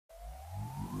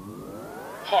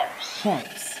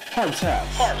Harp's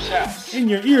house. In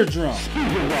your eardrum.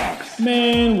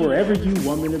 Man, wherever you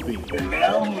want me to be.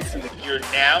 You're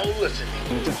now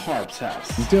listening to Harp's house.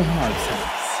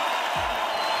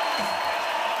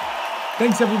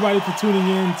 Thanks everybody for tuning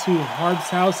in to Harp's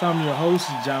house. I'm your host,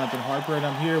 Jonathan Harper, and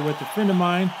I'm here with a friend of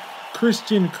mine,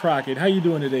 Chrysten Crockett. How you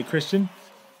doing today, Chrysten?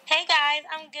 Hey guys,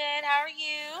 I'm good. How are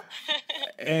you?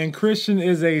 And Chrysten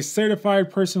is a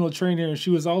certified personal trainer, and she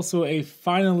was also a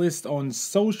finalist on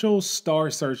Social Star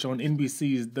Search on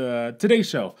NBC's The Today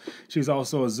Show. She's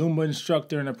also a Zumba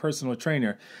instructor and a personal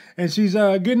trainer. And she's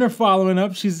getting her following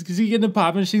up. She's getting it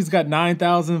popping. She's got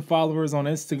 9,000 followers on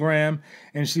Instagram,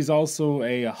 and she's also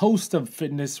a host of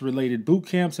fitness-related boot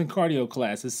camps and cardio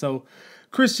classes. So,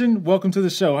 Chrysten, welcome to the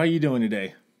show. How you doing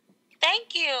today?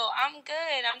 Thank you. I'm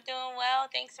good. I'm doing well.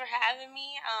 Thanks for having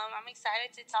me. I'm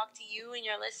excited to talk to you and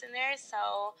your listeners.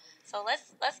 So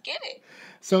let's get it.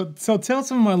 So tell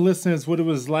some of my listeners what it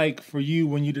was like for you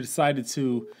when you decided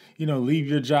to, leave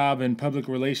your job in public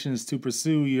relations to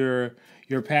pursue your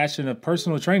passion of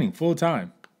personal training full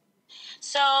time.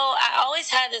 So I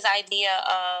always had this idea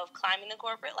of climbing the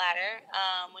corporate ladder,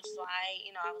 which is why,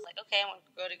 I was like, okay, I'm going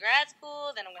to go to grad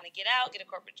school, then I'm going to get out, get a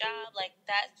corporate job. Like,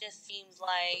 that just seems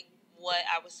like what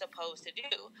I was supposed to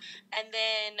do. And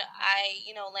then I,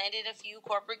 landed a few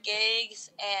corporate gigs,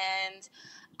 and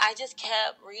I just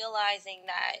kept realizing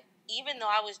that even though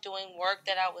I was doing work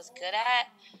that I was good at,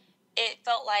 it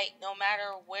felt like no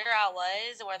matter where I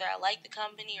was, whether I liked the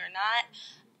company or not,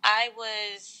 I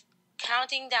was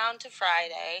counting down to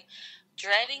Friday,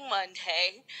 dreading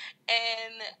Monday,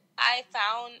 and I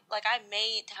found, I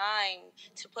made time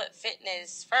to put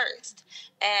fitness first.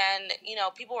 And,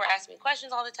 people were asking me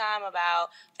questions all the time about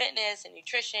fitness and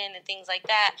nutrition and things like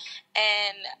that.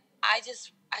 And I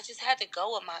just had to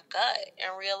go with my gut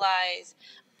and realize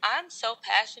I'm so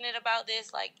passionate about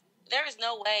this. Like, there is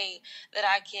no way that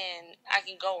I can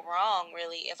go wrong,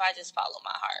 really, if I just follow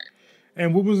my heart.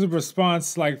 And what was the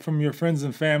response like from your friends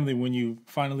and family when you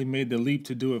finally made the leap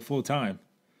to do it full time?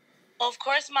 Well, of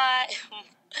course, my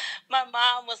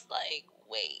mom was like,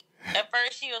 wait. At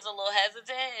first, she was a little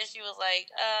hesitant, and she was like,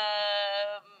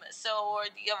 so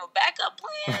do you have a backup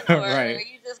plan? Or right.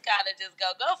 You just gotta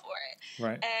go for it?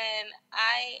 Right. And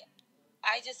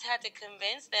I just had to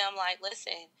convince them, like,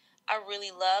 listen, I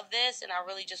really love this, and I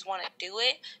really just want to do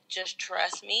it. Just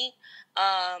trust me,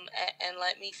 and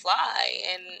let me fly,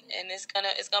 and it's gonna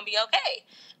be okay.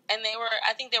 And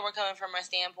I think they were coming from a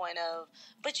standpoint of,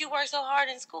 but you work so hard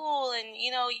in school, and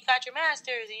you got your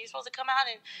master's, and you're supposed to come out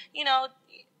and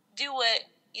do what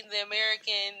the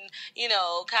American,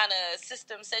 kind of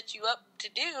system sets you up to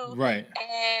do. Right.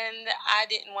 And I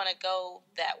didn't want to go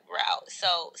that route.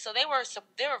 So they were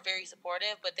very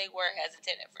supportive, but they were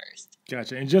hesitant at first.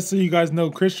 Gotcha. And just so you guys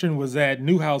know, Chrysten was at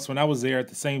Newhouse when I was there at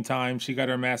the same time. She got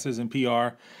her master's in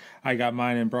PR. I got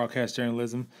mine in broadcast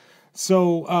journalism.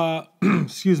 So,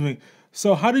 excuse me.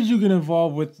 So how did you get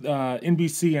involved with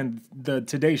NBC and the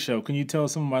Today Show? Can you tell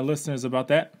some of my listeners about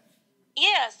that?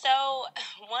 Yeah, so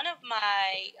one of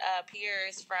my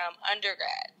peers from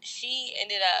undergrad, she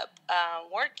ended up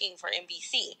working for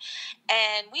NBC,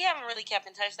 and we haven't really kept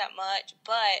in touch that much,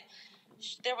 but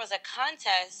there was a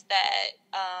contest that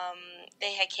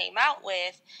they had came out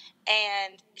with,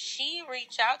 and she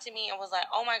reached out to me and was like,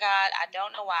 oh my God, I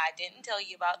don't know why I didn't tell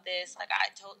you about this. Like,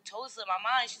 I totally slipped my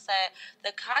mind. She said,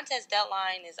 the contest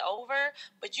deadline is over,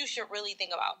 but you should really think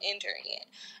about entering it.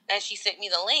 And she sent me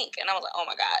the link, and I was like, oh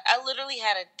my God. I literally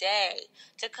had a day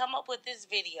to come up with this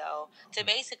video to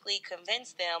basically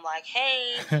convince them, like,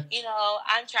 hey,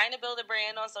 I'm trying to build a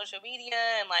brand on social media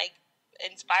and, like,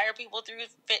 inspire people through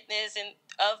fitness and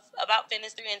about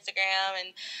fitness through Instagram,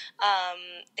 and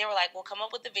they were like, "Well, come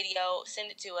up with the video, send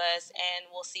it to us, and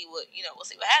we'll see what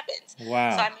happens."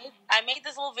 Wow! So I made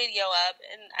this little video up,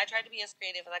 and I tried to be as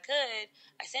creative as I could.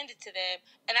 I sent it to them,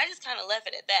 and I just kind of left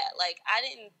it at that. Like, I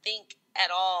didn't think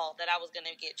at all that I was going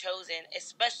to get chosen,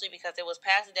 especially because it was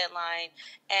past the deadline,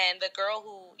 and the girl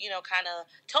who kind of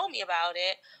told me about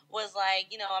it was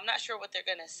like, I'm not sure what they're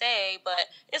going to say, but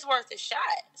it's worth a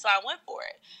shot. So I went for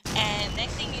it. And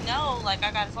next thing you know, like,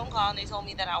 I got a phone call and they told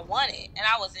me that I won it. And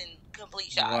I was in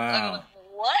complete shock. Wow. I was like,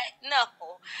 what? No.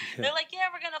 They're like, yeah,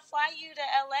 we're going to fly you to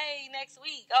LA next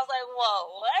week. I was like,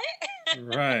 whoa,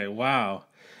 what? Right. Wow.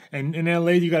 And in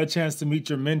LA, you got a chance to meet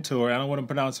your mentor. I don't want to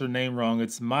pronounce her name wrong.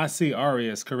 It's Masi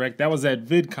Arias, correct? That was at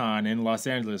VidCon in Los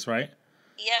Angeles, right?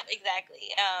 Yep, exactly.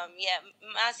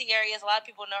 Masi Arias, a lot of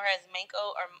people know her as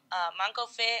Manco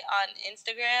Fit on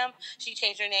Instagram. She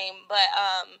changed her name, but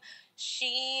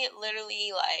she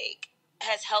literally, like,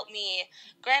 has helped me.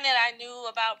 Granted, I knew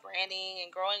about branding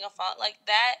and growing a font like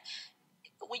that.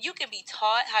 well, you can be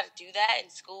taught how to do that in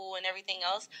school and everything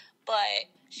else, but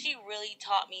she really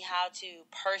taught me how to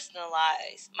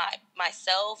personalize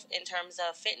myself in terms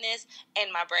of fitness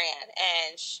and my brand,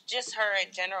 and just her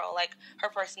in general, like her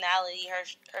personality,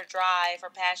 her drive,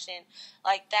 her passion,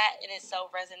 like that in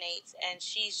itself resonates. And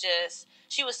she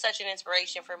was such an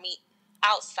inspiration for me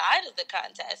outside of the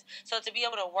contest. So to be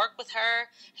able to work with her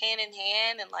hand in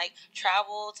hand and like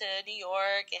travel to New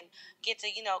York and get to,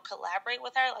 collaborate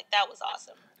with her, like that was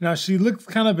awesome. Now, she looked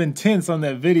kind of intense on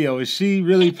that video. Is she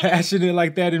really passionate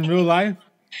like that in real life?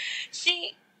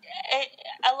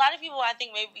 A lot of people I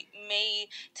think may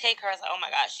take her as like, oh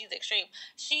my gosh, she's extreme.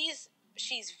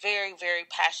 She's very, very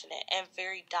passionate and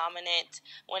very dominant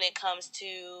when it comes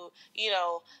to,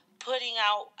 putting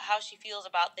out how she feels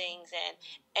about things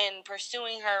and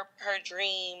pursuing her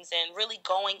dreams and really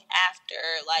going after,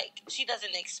 like she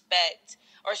doesn't expect,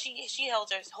 or she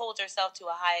holds herself to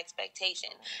a high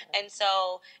expectation. And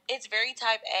so it's very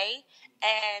type A,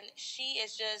 and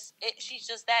she's just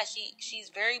that.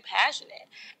 She's very passionate.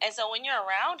 And so when you're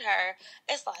around her,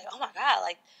 it's like, oh my God,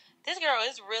 like this girl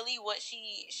is really what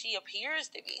she appears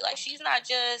to be. Like she's not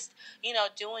just,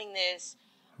 doing this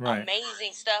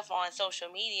amazing stuff on social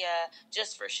media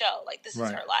just for show. Like this is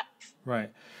her life.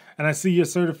 Right. And I see you're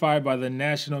certified by the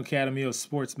National Academy of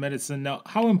Sports Medicine. Now,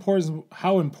 how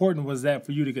important was that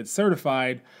for you to get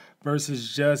certified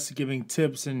versus just giving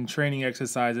tips and training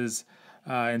exercises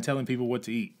and telling people what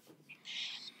to eat?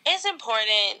 It's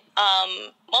important,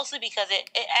 mostly because it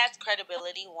adds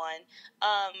credibility, one.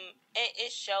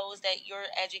 It shows that you're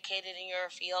educated in your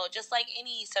field, just like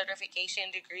any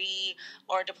certification degree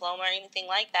or diploma or anything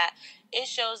like that. It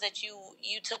shows that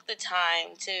you took the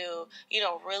time to,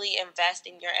 really invest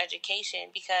in your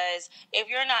education, because if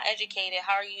you're not educated,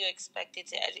 how are you expected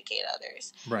to educate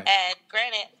others? Right. And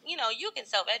granted, you can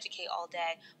self-educate all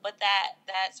day, but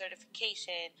that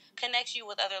certification connects you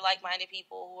with other like-minded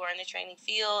people who are in the training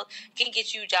field, can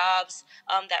get you jobs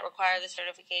that require the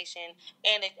certification,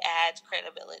 and it adds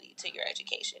credibility to your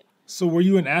education. So were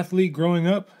you an athlete growing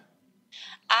up?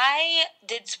 I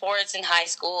did sports in high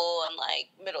school and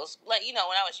middle, when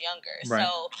I was younger. Right,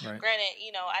 So right. Granted,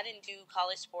 I didn't do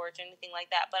college sports or anything like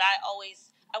that, but I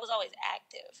was always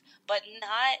active, but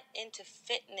not into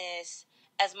fitness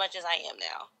as much as I am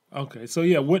now. Okay. So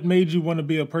yeah, what made you want to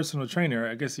be a personal trainer,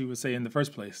 I guess you would say, in the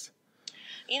first place?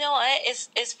 You know what?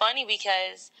 It's funny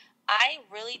because I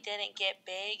really didn't get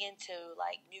big into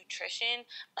nutrition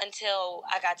until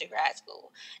I got to grad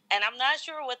school, and I'm not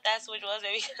sure what that switch was.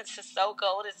 Maybe because it's so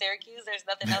cold in Syracuse, there's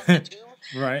nothing else to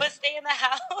do Right. but stay in the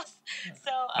house.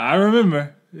 So I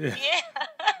remember. Yeah,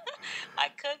 I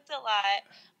cooked a lot,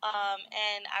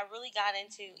 and I really got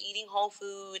into eating whole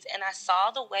foods, and I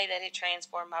saw the way that it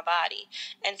transformed my body,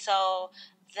 and so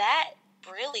that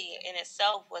really in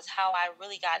itself was how I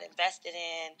really got invested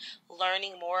in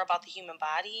learning more about the human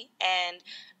body, and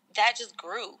that just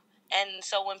grew. And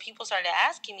so when people started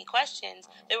asking me questions,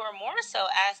 they were more so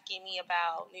asking me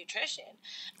about nutrition.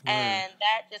 And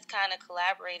that just kind of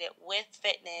collaborated with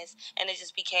fitness, and it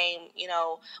just became,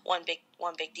 one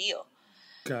big deal.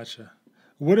 Gotcha.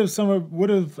 What are some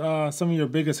of your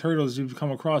biggest hurdles you've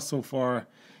come across so far,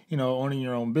 owning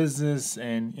your own business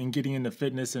and getting into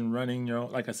fitness and running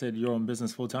like I said, your own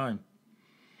business full time?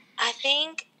 I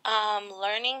think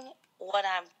learning what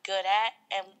I'm good at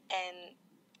and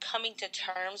coming to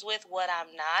terms with what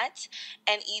I'm not,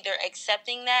 and either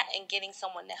accepting that and getting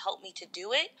someone to help me to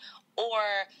do it,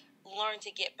 or learn to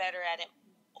get better at it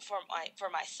for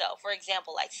myself. For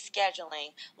example, like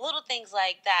scheduling, little things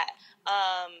like that.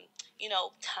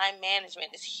 Time management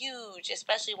is huge,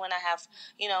 especially when I have,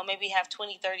 maybe have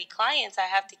 20, 30 clients I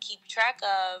have to keep track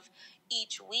of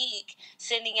each week,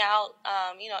 sending out,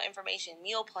 information,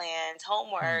 meal plans,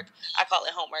 homework. I call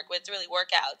it homework, but it's really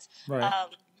workouts. Right.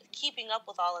 Keeping up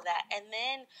with all of that. And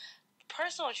then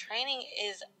personal training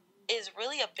is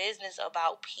really a business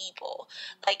about people.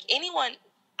 Like anyone,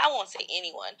 I won't say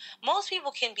anyone, most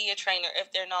people can be a trainer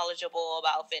if they're knowledgeable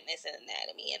about fitness and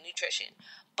anatomy and nutrition.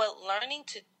 But learning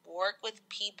to work with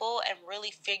people and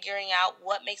really figuring out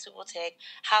what makes people tick,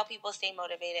 how people stay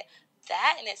motivated,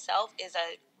 that in itself is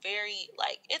a very,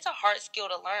 it's a hard skill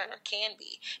to learn, or can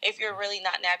be, if you're really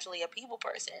not naturally a people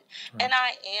person. Right. And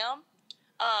I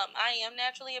am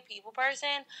naturally a people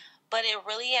person, but it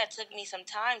really took me some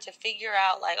time to figure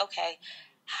out, okay,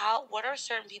 what are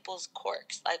certain people's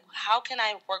quirks? How can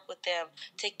I work with them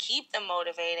to keep them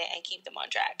motivated and keep them on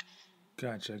track?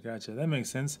 Gotcha. That makes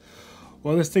sense.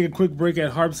 Well, let's take a quick break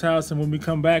at Harp's house, and when we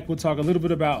come back, we'll talk a little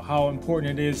bit about how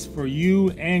important it is for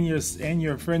you and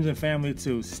your friends and family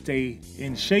to stay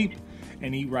in shape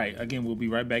and eat right. Again, we'll be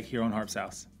right back here on Harp's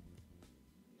house.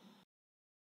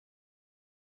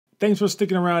 Thanks for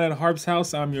sticking around at Harp's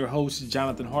house. I'm your host,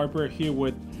 Jonathan Harper, here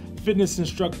with fitness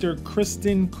instructor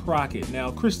Chrysten Crockett. Now,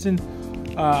 Chrysten,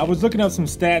 I was looking up some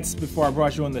stats before I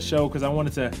brought you on the show because I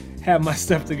wanted to have my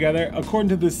stuff together. According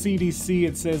to the CDC,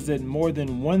 it says that more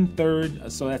than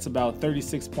 1/3, so that's about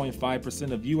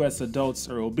 36.5% of U.S. adults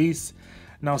are obese.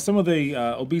 Now, some of the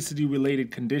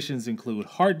obesity-related conditions include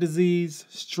heart disease,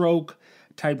 stroke,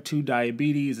 type 2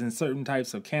 diabetes, and certain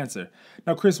types of cancer.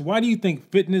 Now, Chris, why do you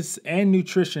think fitness and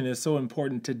nutrition is so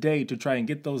important today to try and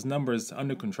get those numbers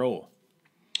under control?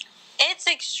 It's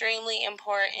extremely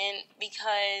important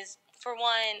because, for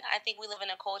one, I think we live in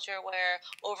a culture where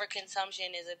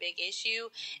overconsumption is a big issue,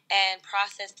 and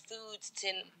processed foods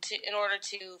in order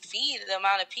to feed the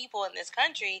amount of people in this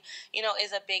country,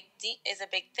 is a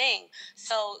big thing.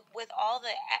 So with all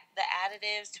the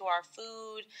additives to our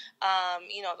food,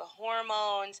 the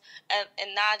hormones,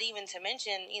 and not even to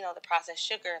mention, the processed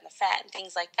sugar and the fat and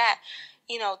things like that.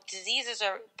 Diseases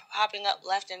are popping up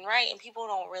left and right, and people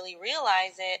don't really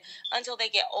realize it until they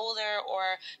get older,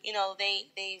 or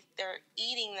they're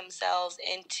eating themselves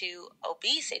into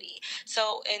obesity.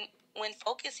 So, and when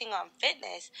focusing on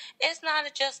fitness, it's not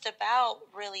just about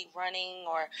really running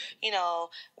or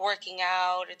working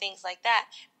out or things like that.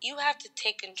 You have to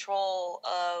take control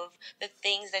of the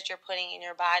things that you're putting in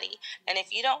your body, and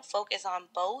if you don't focus on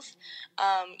both,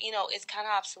 it's kind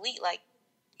of obsolete. Like,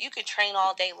 you could train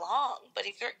all day long, but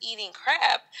if you're eating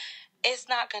crap, it's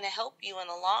not going to help you in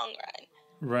the long run.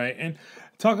 Right. And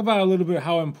talk about a little bit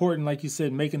how important, like you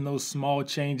said, making those small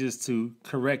changes to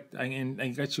correct, and I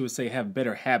guess you would say have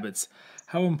better habits.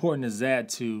 How important is that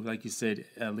to, like you said,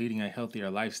 leading a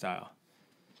healthier lifestyle?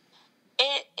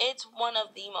 It's one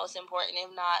of the most important,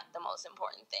 if not the most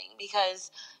important thing,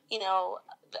 because,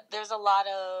 there's a lot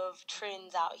of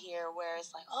trends out here where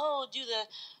it's like, oh, do the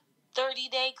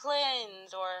 30-day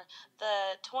cleanse or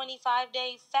the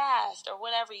 25-day fast or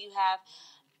whatever you have.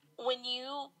 When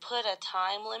you put a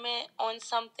time limit on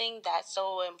something that's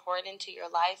so important to your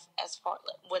life, as far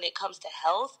when it comes to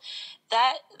health,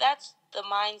 that's the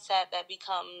mindset that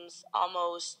becomes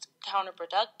almost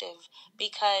counterproductive,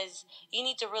 because you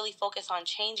need to really focus on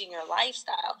changing your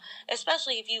lifestyle,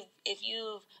 especially if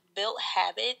you've built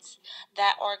habits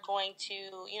that are going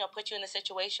to put you in a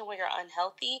situation where you're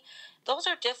unhealthy. Those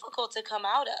are difficult to come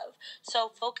out of.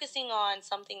 So focusing on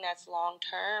something that's long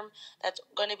term, that's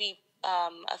going to be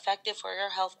effective for your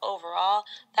health overall,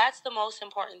 that's the most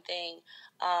important thing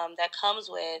that comes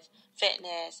with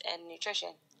fitness and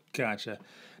nutrition. Gotcha.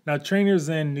 Now, trainers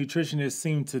and nutritionists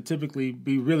seem to typically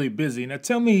be really busy. Now,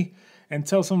 tell me and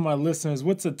tell some of my listeners,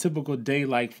 what's a typical day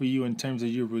like for you in terms of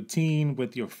your routine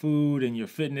with your food and your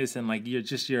fitness and like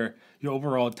your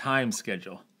overall time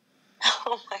schedule?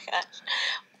 Oh my gosh.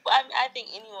 I think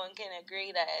anyone can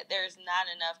agree that there's not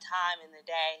enough time in the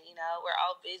day. We're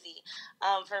all busy.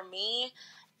 For me,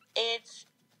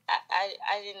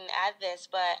 I didn't add this,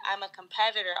 but I'm a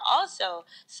competitor also.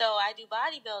 So I do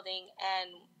bodybuilding,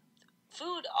 and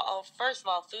food, first of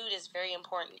all, food is very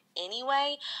important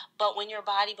anyway. But when you're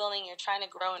bodybuilding, you're trying to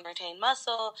grow and retain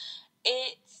muscle.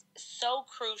 It's so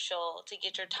crucial to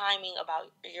get your timing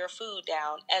about your food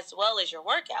down as well as your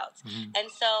workouts. Mm-hmm.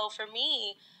 And so for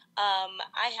me,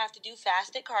 I have to do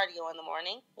fasted cardio in the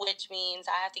morning, which means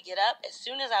I have to get up as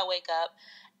soon as I wake up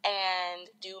and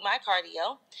do my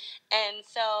cardio. And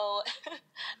so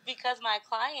because my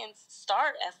clients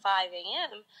start at 5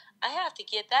 a.m., I have to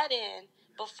get that in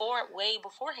way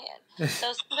beforehand.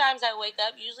 So sometimes I wake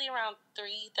up usually around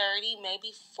 3:30,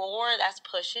 maybe 4. That's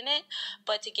pushing it.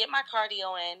 But to get my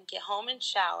cardio in, get home and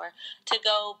shower, to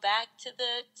go back to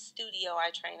the studio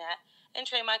I train at and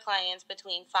train my clients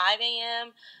between 5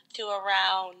 a.m. to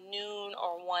around noon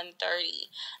or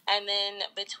 1:30. And then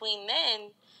between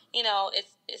then,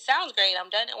 it sounds great.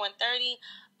 I'm done at 1:30,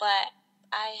 but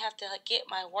I have to get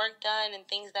my work done and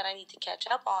things that I need to catch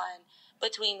up on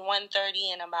between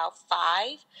 1:30 and about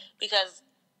 5, because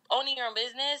owning your own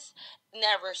business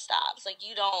never stops. Like,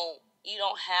 you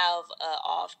don't have an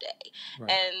off day.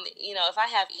 Right. And, if I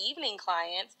have evening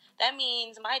clients, that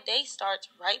means my day starts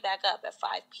right back up at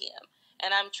 5 p.m.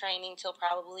 and I'm training till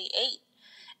probably 8.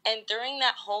 And during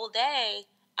that whole day,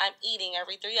 I'm eating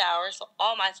every 3 hours, so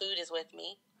all my food is with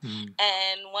me. Mm.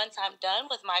 And once I'm done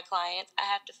with my clients, I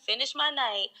have to finish my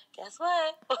night, guess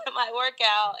what, with my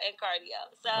workout and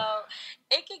cardio. So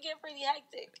it can get pretty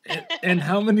hectic. And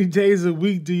how many days a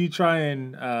week do you try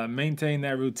and maintain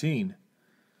that routine?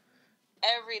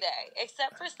 Every day,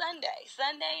 except for Sunday.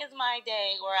 Sunday is my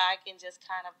day where I can just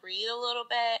kind of breathe a little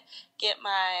bit, get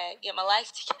my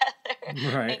life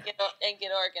together, right, and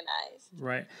get organized.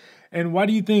 Right. And why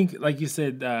do you think, like you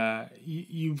said,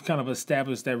 you've kind of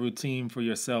established that routine for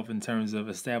yourself in terms of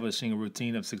establishing a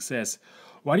routine of success?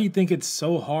 Why do you think it's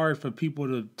so hard for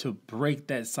people to break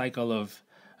that cycle of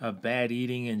bad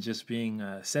eating and just being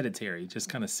sedentary, just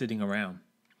kind of sitting around?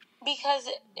 Because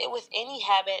with any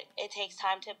habit, it takes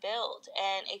time to build,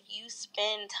 and if you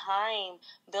spend time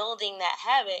building that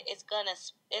habit, it's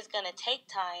gonna take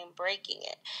time breaking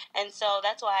it. And so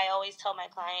that's why I always tell my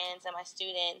clients and my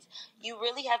students, you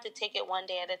really have to take it one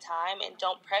day at a time, and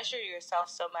don't pressure yourself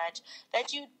so much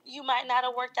that you might not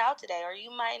have worked out today, or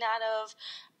you might not have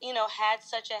had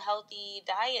such a healthy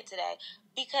diet today,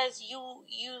 because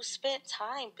you spent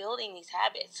time building these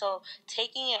habits. So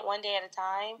taking it one day at a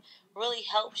time really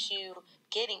helps you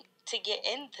get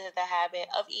into the habit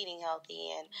of eating healthy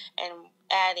and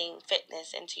adding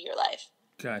fitness into your life.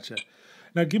 Gotcha.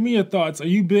 Now, give me your thoughts. Are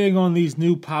you big on these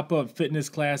new pop-up fitness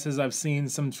classes? I've seen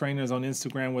some trainers on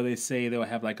Instagram where they say they'll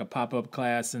have like a pop-up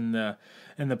class in the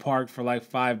park for like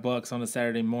 $5 on a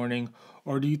Saturday morning.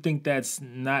 Or do you think that's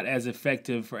not as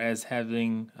effective as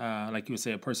having, like you would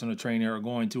say, a personal trainer or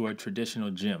going to a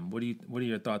traditional gym? What are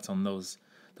your thoughts on those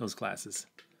classes?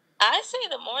 I say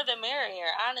the more the merrier.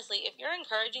 Honestly, if you're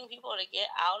encouraging people to get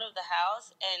out of the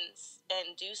house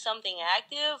and do something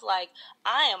active, like,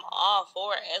 I am all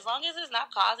for it. As long as it's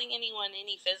not causing anyone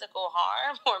any physical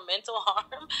harm or mental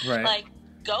harm, Right. like,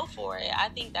 go for it. I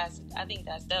think that's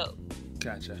dope.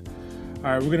 Gotcha.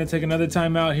 All right, we're going to take another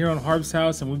time out here on Harp's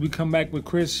House, and when we come back with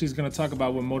Chris, she's going to talk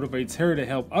about what motivates her to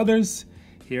help others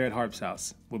here at Harp's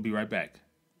House. We'll be right back.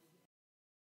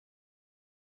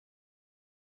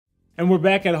 And we're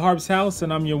back at Harp's House,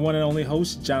 and I'm your one and only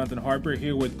host, Jonathan Harper,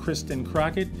 here with Chrysten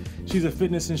Crockett. She's a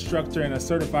fitness instructor and a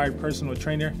certified personal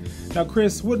trainer. Now,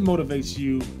 Chris, what motivates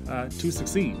you to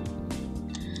succeed?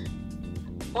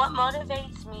 What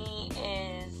motivates me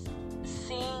is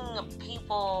seeing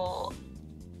people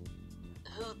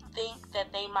who think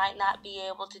that they might not be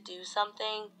able to do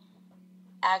something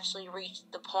actually reach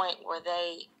the point where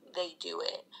they do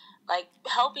it. Like,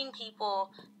 helping people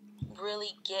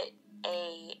really get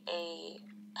a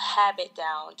habit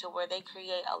down to where they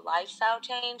create a lifestyle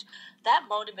change, that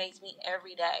motivates me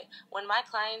every day. When my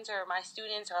clients or my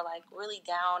students are like really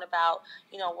down about,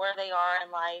 where they are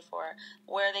in life or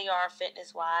where they are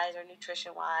fitness wise or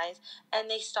nutrition wise, and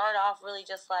they start off really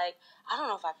just like, I don't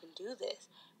know if I can do this.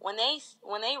 When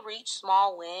they reach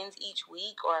small wins each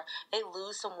week, or they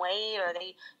lose some weight, or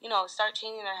they, start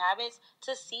changing their habits,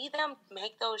 to see them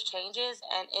make those changes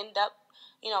and end up,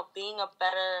 being a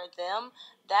better them,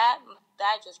 that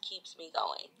just keeps me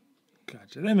going.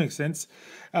 Gotcha. That makes sense.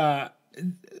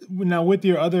 Now, with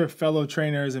your other fellow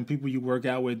trainers and people you work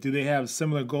out with, do they have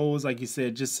similar goals? Like you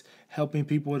said, just helping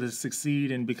people to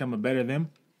succeed and become a better them?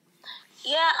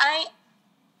 Yeah,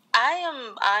 I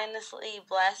am honestly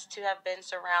blessed to have been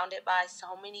surrounded by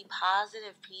so many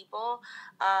positive people.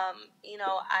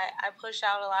 I push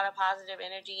out a lot of positive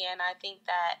energy, and I think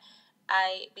that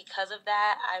because of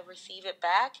that, I receive it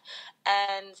back.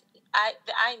 And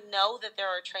I know that there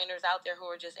are trainers out there who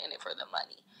are just in it for the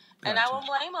money. And I won't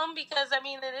blame them, because,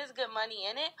 it is good money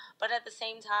in it. But at the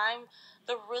same time,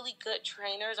 the really good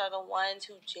trainers are the ones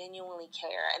who genuinely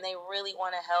care, and they really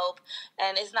want to help.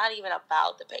 And it's not even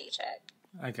about the paycheck.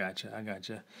 I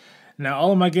gotcha. Now,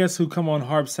 all of my guests who come on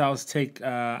Harp's House take,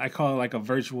 I call it like a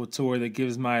virtual tour that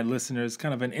gives my listeners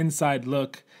kind of an inside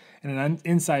look and an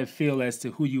inside feel as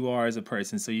to who you are as a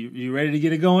person. So you ready to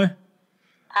get it going?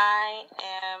 I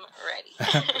am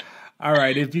ready. All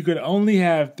right. If you could only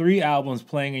have 3 albums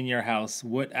playing in your house,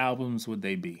 what albums would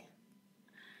they be?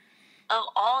 Of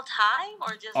all time,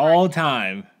 or just all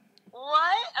time?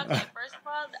 What? Okay, first of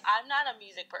all, I'm not a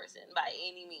music person by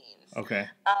any means. Okay.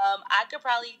 I could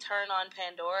probably turn on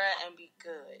Pandora and be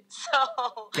good.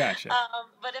 So. Gotcha.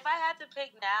 But if I had to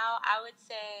pick now, I would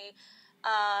say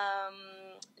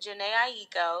Janae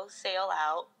Aiko, Sail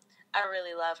Out. I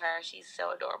really love her. She's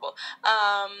so adorable.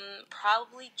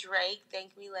 Probably Drake,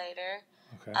 Thank Me Later.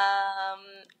 Okay.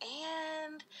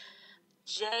 And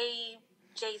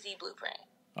Jay-Z, Blueprint.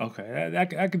 Okay,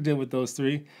 I could deal with those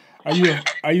 3.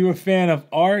 Are you a fan of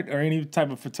art or any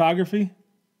type of photography?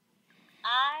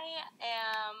 I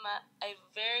am a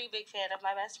very big fan of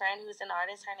my best friend, who's an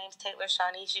artist. Her name's Taylor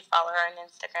Shawnee. You should follow her on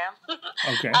Instagram.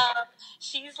 Okay.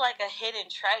 She's like a hidden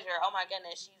treasure. Oh my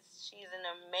goodness, she's an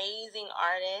amazing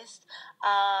artist.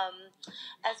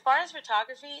 As far as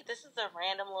photography, this is a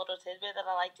random little tidbit that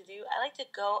I like to do. I like to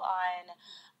go on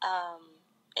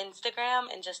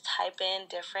Instagram and just type in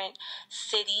different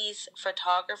cities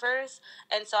photographers.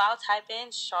 And so I'll type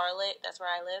in Charlotte, that's where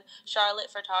I live, Charlotte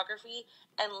photography,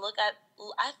 and look at,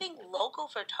 I think, local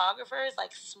photographers,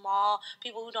 like small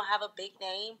people who don't have a big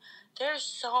name. There's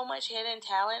so much hidden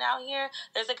talent out here.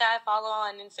 There's a guy I follow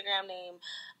on Instagram named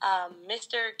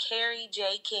Mr. Carrie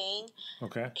J. King.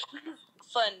 Okay.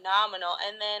 Phenomenal.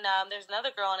 And then there's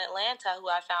another girl in Atlanta who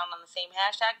I found on the same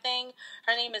hashtag thing.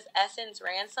 Her name is Essence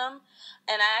Ransom,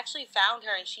 and I actually found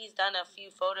her, and she's done a few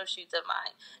photo shoots of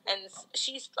mine, and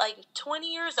she's like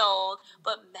 20 years old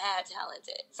but mad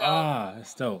talented. So,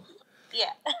 that's dope.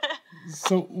 Yeah.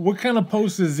 So what kind of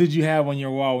posters did you have on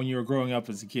your wall when you were growing up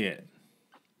as a kid?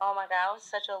 Oh my God, I was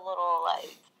such a little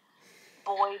like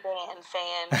boy band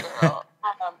fan girl.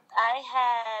 I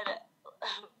had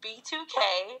B2K,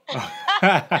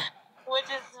 which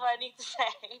is funny to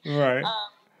say. Right.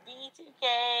 B2K,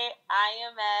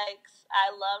 IMX, I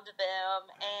loved them,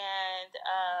 and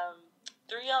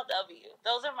 3LW.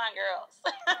 Those are my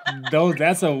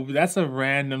girls. That's a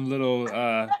random little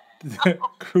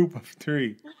group of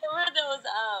three. Remember those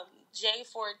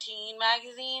J14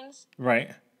 magazines?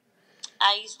 Right.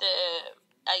 I used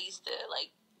to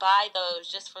like buy those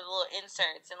just for the little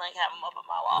inserts and like have them up on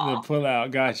my wall. The pull out.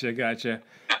 Gotcha.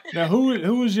 Now,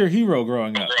 who was your hero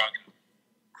growing up?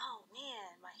 Oh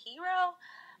man, my hero,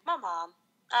 my mom.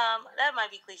 That might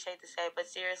be cliche to say, but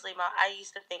seriously, I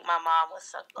used to think my mom was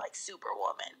some like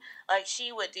superwoman. Like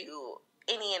she would do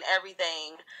any and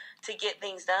everything to get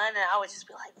things done, and I would just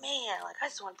be like, man, like I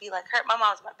just want to be like her. My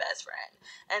mom's my best friend,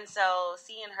 and so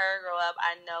seeing her grow up,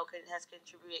 I know has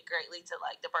contributed greatly to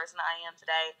like the person I am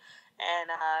today, and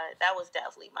that was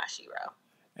definitely my shero.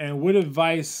 And what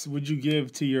advice would you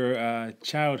give to your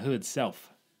childhood self?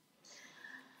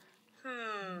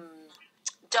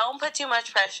 Don't put too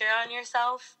much pressure on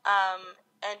yourself,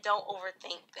 and don't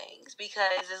overthink things,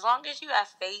 because as long as you have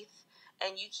faith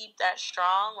and you keep that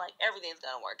strong, like everything's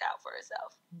gonna work out for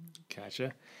itself.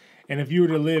 Gotcha. And if you were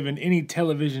to live in any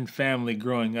television family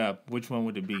growing up, which one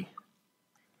would it be?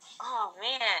 Oh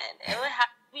man, it would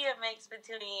have to be a mix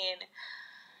between.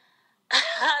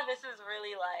 This is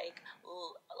really like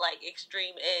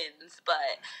extreme ends,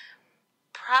 but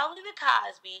probably the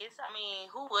Cosbys. I mean,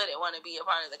 who wouldn't want to be a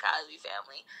part of the Cosby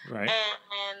family? Right.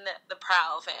 And the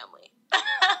Proud family.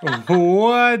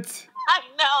 What? I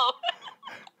know.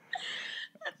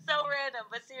 That's so random,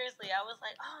 but seriously, I was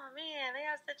like, oh man, they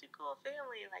have such a cool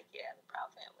family. Like, yeah, the Proud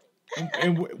family.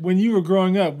 And when you were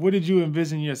growing up, what did you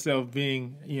envision yourself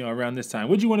being, around this time?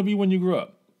 What did you want to be when you grew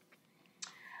up?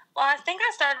 Well, I think I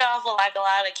started off like a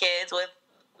lot of kids with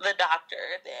the doctor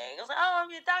thing. I was like, oh, I'm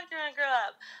a doctor when I grow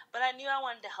up. But I knew I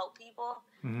wanted to help people.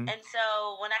 Mm-hmm. And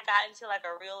so when I got into like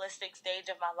a realistic stage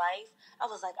of my life, I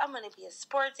was like, I'm going to be a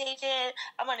sports agent.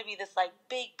 I'm going to be this like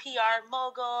big PR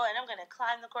mogul, and I'm going to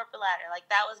climb the corporate ladder. Like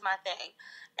that was my thing.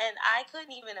 And I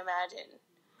couldn't even imagine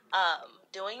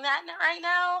doing that right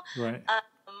now. Right.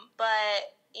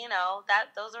 But,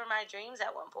 those were my dreams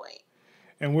at one point.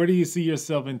 And where do you see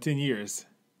yourself in 10 years?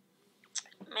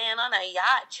 Man, on a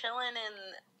yacht, chilling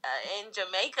in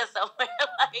Jamaica somewhere.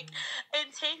 Like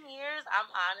in 10 years, I'm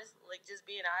honest, like just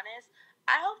being honest,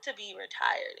 I hope to be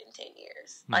retired in 10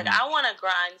 years. Mm-hmm. Like I want to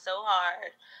grind so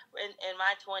hard in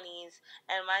my 20s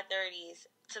and my 30s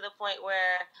to the point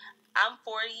where I'm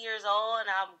 40 years old and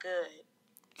I'm good.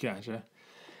 Gotcha.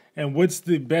 And what's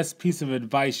the best piece of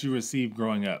advice you received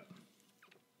growing up?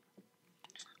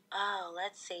 Oh,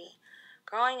 let's see.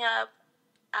 Growing up,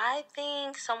 I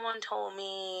think someone told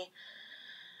me,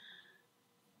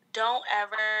 don't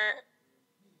ever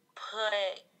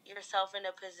put yourself in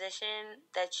a position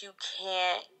that you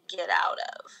can't get out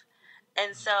of.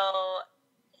 And so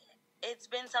it's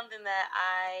been something that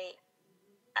I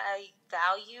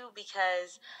value,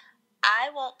 because I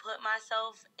won't put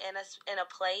myself in a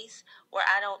place where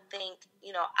I don't think,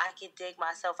 I could dig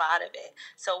myself out of it.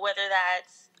 So whether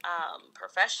that's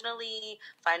professionally,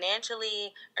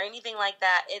 financially, or anything like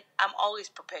that, I'm always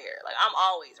prepared. Like I'm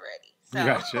always ready.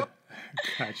 So.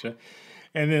 Gotcha.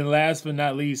 And then last but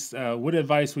not least, what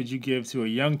advice would you give to a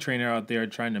young trainer out there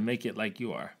trying to make it like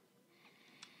you are?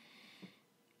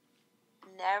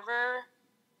 Never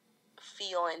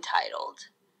feel entitled.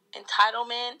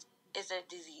 Entitlement is a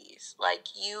disease. Like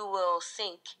you will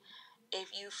sink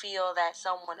if you feel that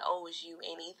someone owes you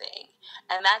anything,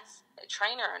 and that's a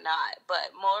trainer or not,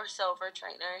 but more so for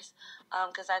trainers,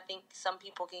 because I think some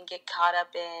people can get caught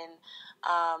up in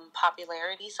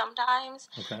popularity sometimes.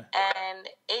 Okay. And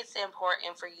it's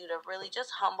important for you to really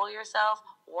just humble yourself,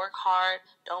 work hard,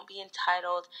 don't be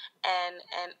entitled, and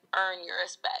earn your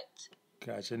respect.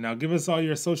 Gotcha. Now give us all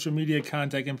your social media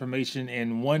contact information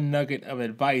and one nugget of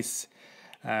advice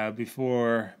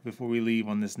before we leave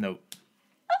on this note?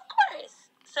 Of course.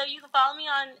 So you can follow me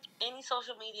on any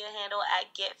social media handle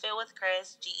at Get Fit with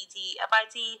Chris,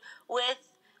 GETFIT with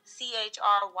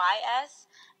CHRYS.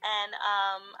 And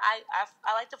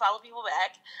I like to follow people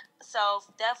back. So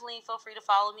definitely feel free to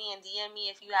follow me and DM me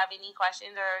if you have any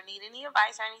questions or need any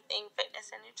advice or anything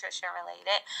fitness and nutrition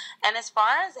related. And as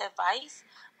far as advice,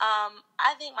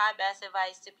 I think my best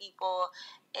advice to people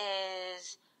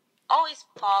is always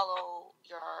follow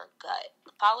your gut.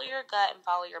 Follow your gut and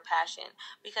follow your passion.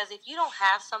 Because if you don't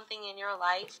have something in your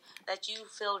life that you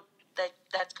feel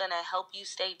that's going to help you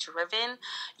stay driven,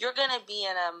 you're going to be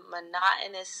in a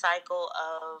monotonous cycle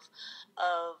of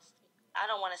I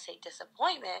don't want to say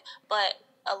disappointment, but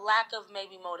a lack of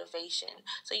maybe motivation.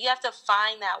 So you have to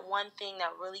find that one thing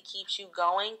that really keeps you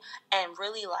going and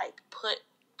really like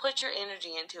put your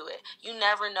energy into it. You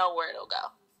never know where it'll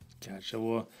go. Gotcha.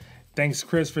 Well, thanks,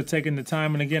 Chris, for taking the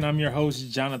time. And again, I'm your host,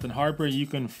 Jonathan Harper. You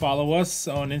can follow us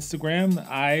on Instagram.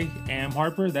 I am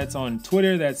Harper. That's on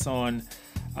Twitter. That's on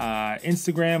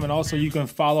Instagram. And also you can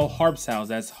follow Harp's House.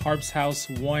 That's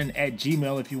harpshouse1 at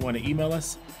Gmail if you want to email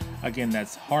us. Again,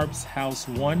 that's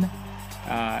harpshouse1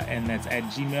 and that's at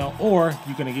Gmail. Or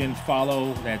you can again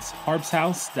follow, that's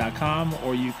harpshouse.com,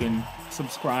 or you can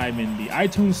subscribe in the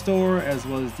iTunes store as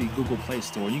well as the Google Play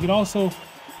Store. You can also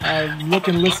look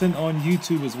and listen on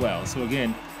YouTube as well. So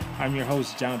again, I'm your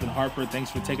host, Jonathan Harper.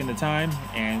 Thanks for taking the time,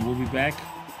 and we'll be back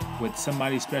with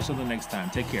somebody special the next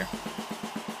time. Take care.